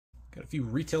Got a few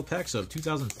retail packs of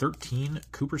 2013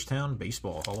 Cooperstown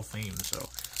Baseball Hall of Fame. So,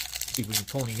 see if we can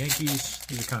pull any Yankees.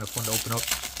 These are kind of fun to open up.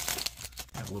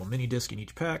 Have a little mini disc in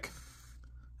each pack.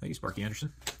 Thank you, Sparky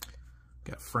Anderson.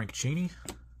 Got Frank Cheney,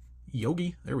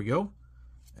 Yogi, there we go.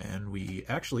 And we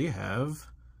actually have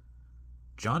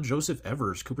John Joseph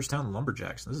Evers, Cooperstown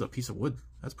Lumberjacks. This is a piece of wood.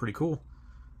 That's pretty cool.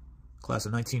 Class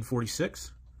of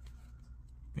 1946.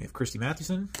 We have Christy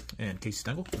Mathewson and Casey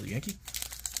Stengel for the Yankee.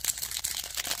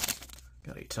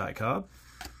 Got a Ty Cobb,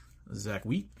 Zach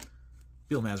Wheat,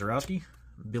 Bill Mazeroski,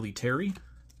 Billy Terry,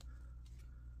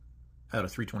 out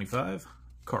of 325,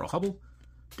 Carl Hubble,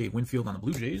 Dave Winfield on the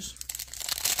Blue Jays.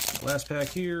 Last pack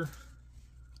here,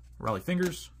 Raleigh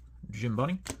Fingers, Jim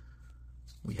Bunny.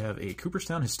 We have a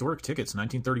Cooperstown Historic Tickets,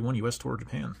 1931 U.S. Tour of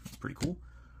Japan. That's pretty cool.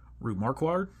 Rube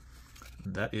Marquard,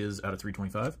 that is out of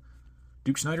 325.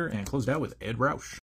 Duke Snyder, and closed out with Ed Roush.